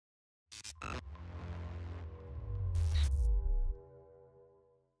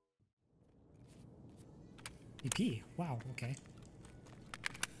BP. Wow, okay.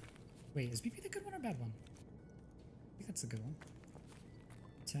 Wait, is BP the good one or bad one? I think that's the good one.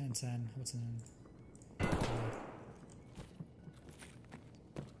 10 and 10. What's in?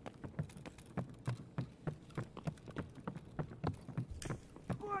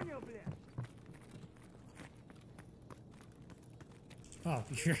 Oh,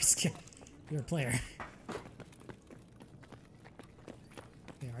 you're a player.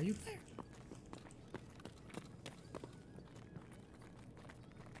 Yeah, are you a player?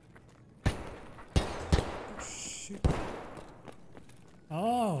 Oh, shoot.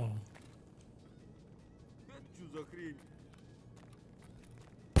 Oh.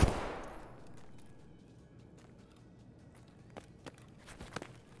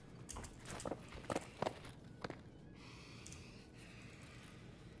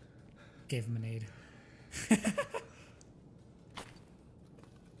 Gave him an aid.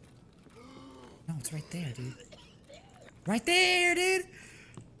 No, it's right there, dude. Right there, dude!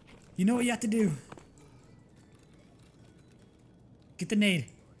 You know what you have to do. Get the nade.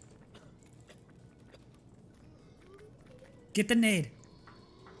 Get the nade.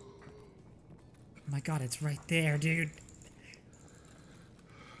 Oh my god, it's right there, dude.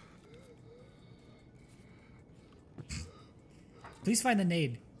 Please find the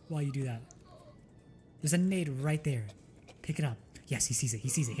nade while you do that. There's a nade right there. Pick it up. Yes, he sees it. He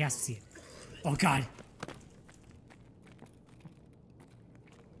sees it. He has to see it. Oh god.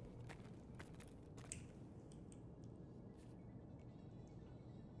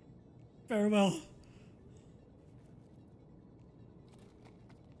 Farewell.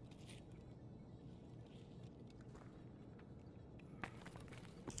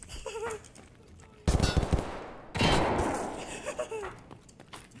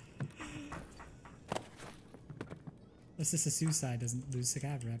 Unless this is suicide, doesn't lose the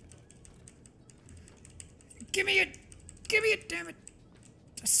cav rep. Give me it! Give me it, damn it!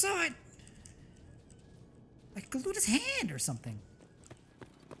 I saw it! I glued his hand or something.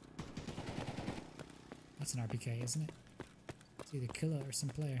 That's an RPK, isn't it? It's either Killa or some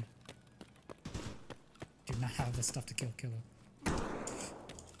player. Do not have the stuff to kill Killa.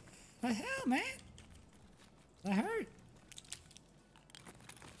 The hell, man? That hurt.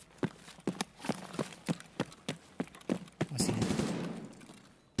 I see it.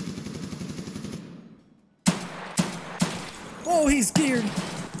 Oh, he's geared!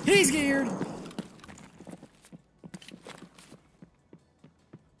 He's geared!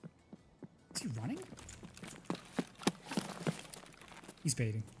 Is he running? He's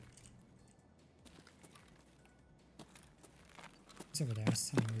baiting. He's over there. Let's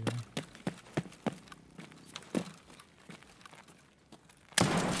tell him where you are.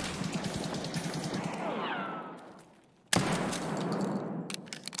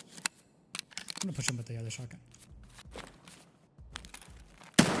 I'm gonna push him with the other shotgun.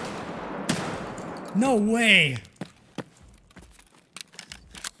 No way!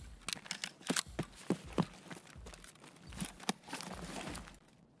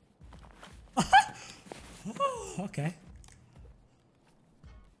 Oh, okay.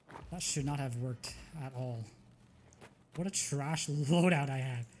 That should not have worked at all. What a trash loadout I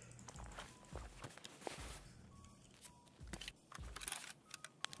had.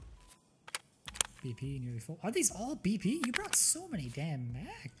 BP nearly full. Are these all BP? You brought so many damn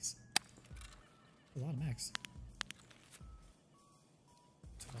mags. A lot of mags.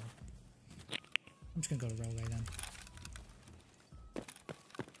 I'm just gonna go to railway then.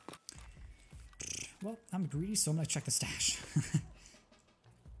 Well, I'm greedy, so I'm gonna check the stash. It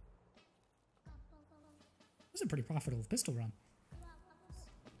was a pretty profitable pistol run.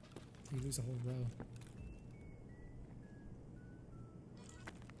 You lose a whole row.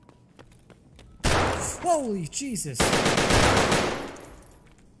 Holy Jesus!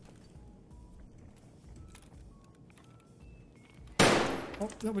 Oh,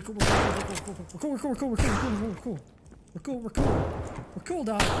 no, we're cool, we're cool,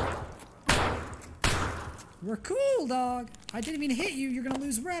 dog. We're cool, dog. I didn't even hit you. You're gonna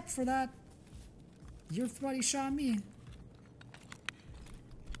lose rep for that. Your buddy shot me.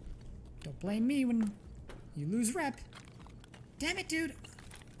 Don't blame me when you lose rep. Damn it, dude.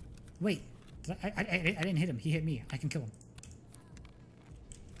 Wait, I didn't hit him. He hit me. I can kill him.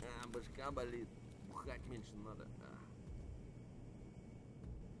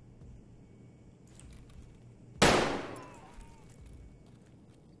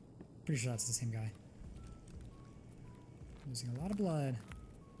 Pretty sure that's the same guy. Losing a lot of blood.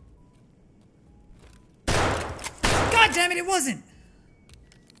 God damn it, it wasn't!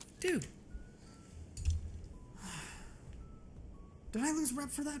 Dude. Did I lose rep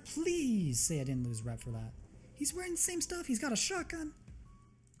for that? Please say I didn't lose rep for that. He's wearing the same stuff. He's got a shotgun.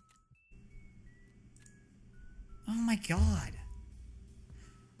 Oh my god.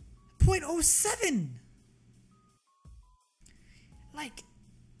 .07! Like,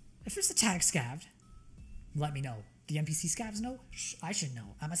 if there's a tag scavved, let me know. The NPC scavs know? I should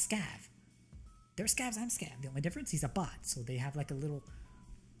know. I'm a scav. They're scavs, I'm scav. The only difference, he's a bot. So they have like a little,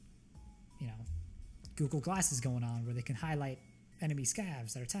 you know, Google glasses going on where they can highlight enemy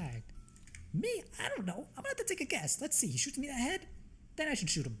scavs that are tagged. Me? I don't know. I'm gonna have to take a guess. Let's see. He shoots me in the head? Then I should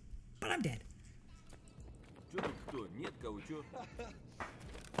shoot him. But I'm dead.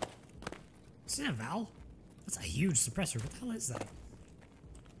 Is that a Val? That's a huge suppressor. What the hell is that?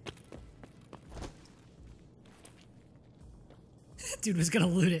 Dude was gonna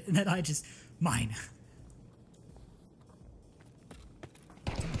loot it, and then I just... Mine.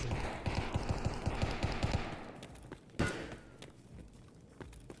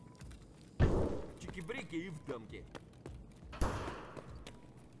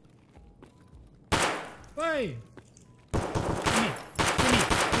 Hey! Give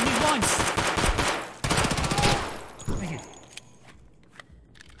me once! Thank you.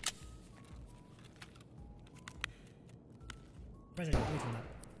 Why did I get away from that?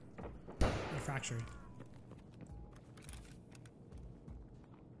 I fractured.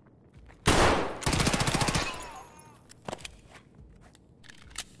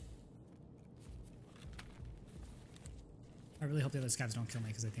 I really hope the other scavs don't kill me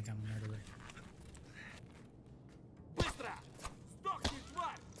because they think I'm a murderer.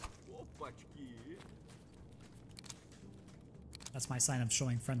 That's my sign of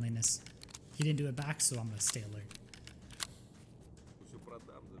showing friendliness. He didn't do it back, so I'm gonna stay alert.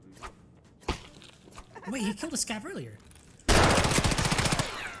 Wait, he killed a scav earlier. Oh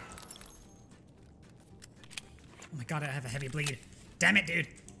my god, I have a heavy bleed. Damn it, dude.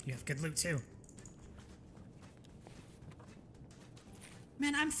 You have good loot too.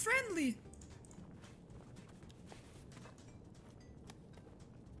 Man, I'm friendly.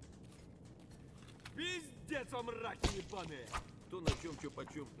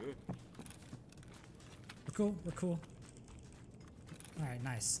 We're cool, we're cool. Alright,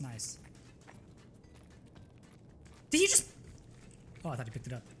 nice, nice. Did you just... Oh, I thought he picked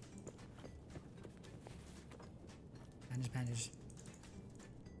it up. Bandage, bandage.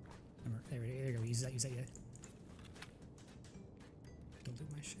 There you go, use that, yeah. Don't do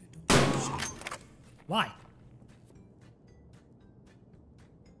my shit, don't do my shit. Why?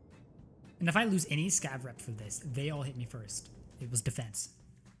 And if I lose any scav rep for this, they all hit me first. It was defense.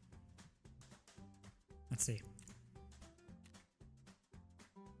 Let's see.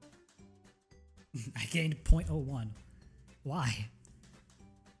 I gained 0.01. Why?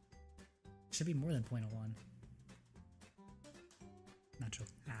 Should be more than 0.01. Not true.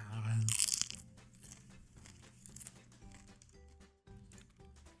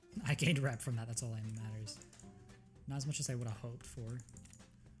 I gained rep from that, that's all that matters. Not as much as I would have hoped for.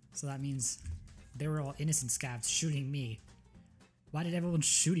 So that means they were all innocent scavs shooting me. Why did everyone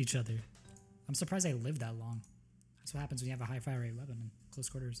shoot each other? I'm surprised I lived that long. That's what happens when you have a high fire rate weapon in close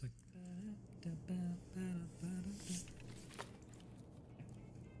quarters. Like,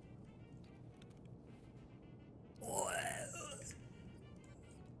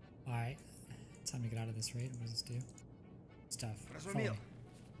 alright, time to get out of this raid. What does this do? Stuff. Follow me.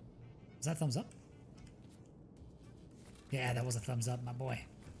 Is that thumbs up? Yeah, that was a thumbs up, my boy.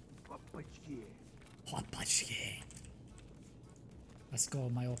 Hopachki. Let's go,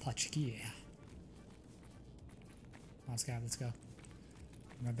 my old pachki. Come on, Scav, let's go.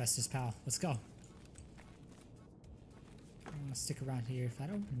 I'm my bestest pal. Let's go. I'm gonna stick around here if I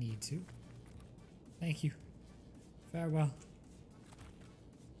don't need to. Thank you. Farewell.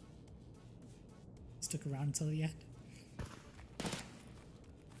 Stick around until the end.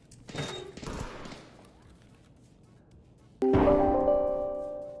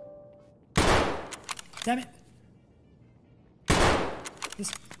 Damn it!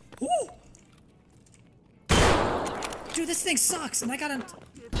 This. Ooh! Dude, this thing sucks, and I got a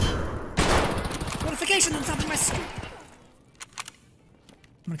notification on top of my screen.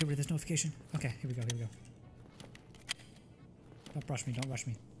 I'm gonna get rid of this notification. Okay, here we go, here we go. Don't rush me, don't rush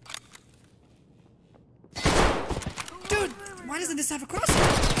me. Dude, why doesn't this have a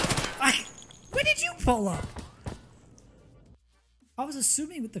crosshair? When did you pull up? I was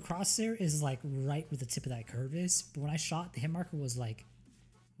assuming with the crosshair is like right where the tip of that curve is, but when I shot, the hit marker was like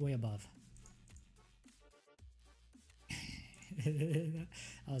way above. That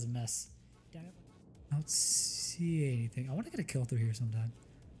was a mess. Damn it. I don't see anything. I want to get a kill through here sometime.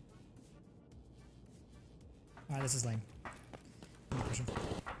 Alright, this is lame. I'm gonna push him.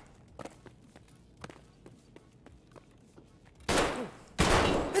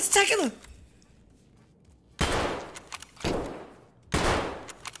 Oh. It's Tagilla!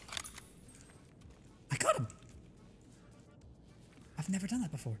 I got him! I've never done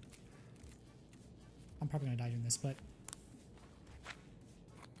that before. I'm probably gonna die doing this, but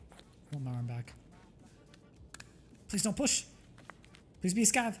I want my arm back. Please don't push. Please be a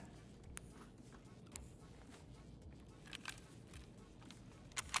scav.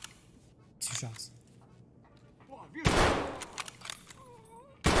 Two shots.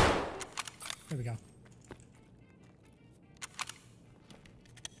 There we go.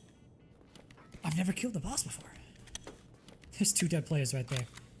 I've never killed the boss before. There's 2 dead players right there.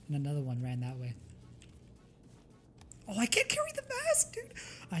 And another one ran that way. Oh, I can't carry the mask, dude.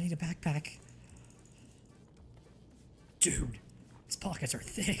 I need a backpack. Dude, his pockets are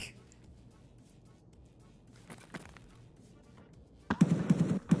thick.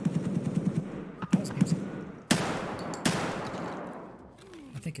 That was music.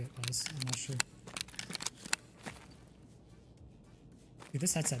 I think it was. I'm not sure. Dude,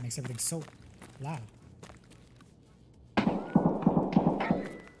 this headset makes everything so loud.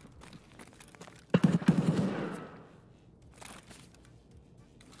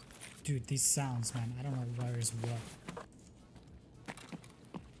 Dude, these sounds, man. I don't know where is what.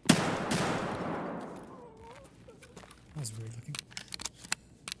 That was weird looking.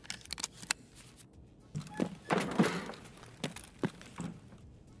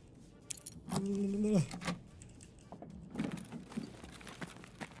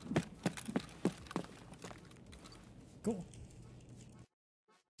 Cool.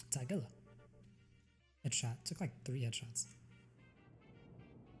 Tagilla. Headshot. Took like 3 headshots.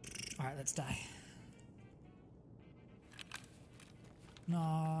 Alright, let's die.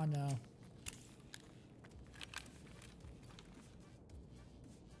 No, no.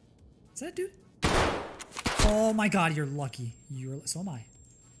 Is that a dude? Oh my god, you're lucky. So am I.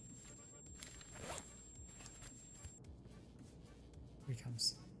 Here he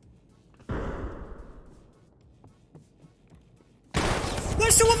comes.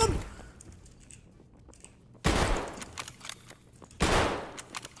 There's 2 of them!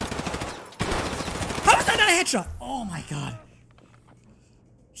 How was that not a headshot? Oh my god.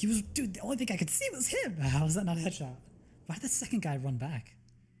 He was, dude, the only thing I could see was him. How was that not a headshot? Why did the second guy run back?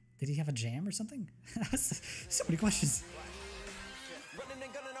 Did he have a jam or something? So many questions. Running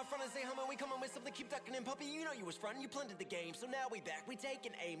and gunning up front and say, we coming with something, keep ducking in, puppy. You know you was frontin', you plundered the game. So now we back, we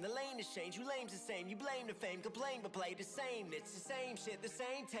taking aim. The lane has changed, you lame's the same. You blame the fame, complain, but play the same. It's the same shit, the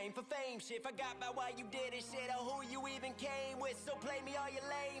same tame for fame shit. Forgot about why you did it, shit, or who you even came with. So play me all your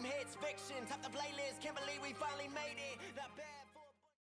lame hits, fiction. Top the playlist, can't believe we finally made it. Not bad.